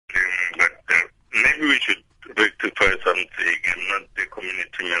maybe we should rectify something. I'm not the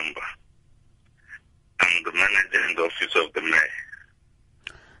community member. I'm the manager in the office of the mayor.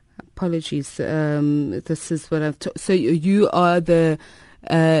 Apologies. This is what I've... So you are the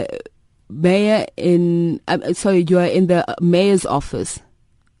mayor in... you are in the mayor's office?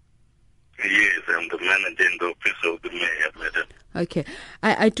 Yes, I'm the manager in the office of the mayor, madam. Okay.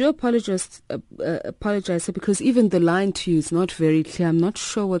 I do apologize because even the line to you is not very clear. I'm not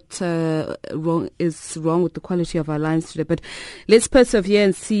sure what is wrong with the quality of our lines today, but let's persevere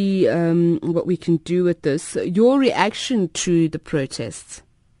and see what we can do with this. Your reaction to the protests?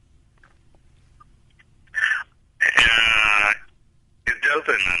 It's just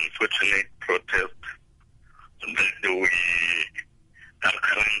an unfortunate protest that we are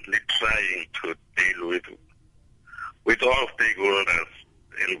currently trying to deal with all stakeholders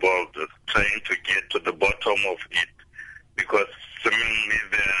involved, trying to get to the bottom of it, because seemingly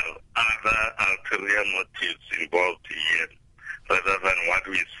there are other ulterior motives involved here, rather than what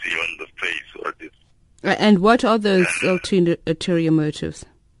we see on the face of this. And what are those ulterior motives?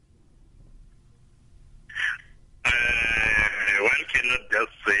 One cannot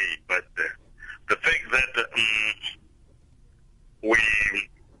just say, but the fact that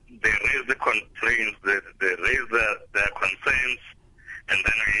they raise the complaints, they raise their concerns, and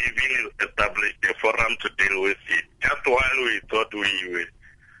then we even established a forum to deal with it. Just while we thought we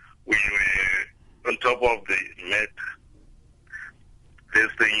were on top of the net,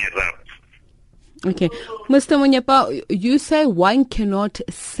 this thing erupts. Okay. Mr. Monyepao, you say one cannot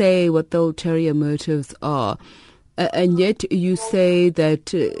say what the ulterior motives are, and yet you say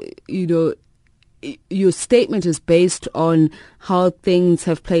that, your statement is based on how things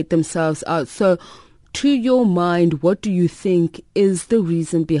have played themselves out. So, to your mind, what do you think is the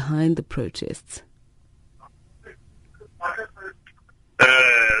reason behind the protests? The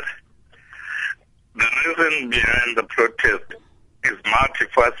reason behind the protest is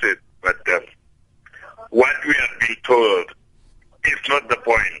multifaceted, but what we have been told is not the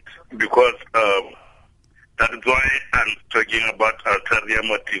point, because that is why I'm talking about ulterior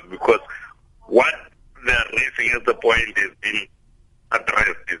motives, because what they're raising as the point is being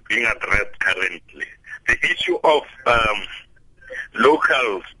addressed currently. The issue of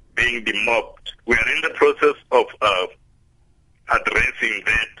locals being demobbed, we are in the process of addressing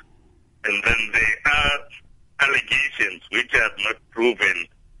that, and then there are allegations which are not proven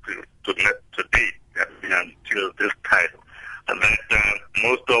to date, until this time, and that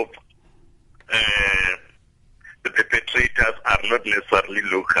most of the perpetrators are not necessarily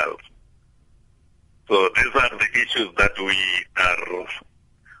locals. So these are the issues that we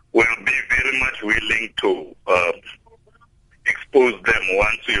will be very much willing to expose them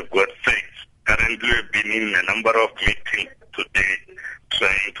once we've got facts. Currently, we've been in a number of meetings today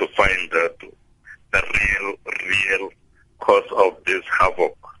trying to find the real cause of this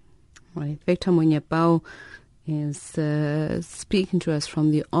havoc. Right. Victor Monyepao is speaking to us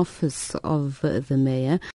from the office of the mayor.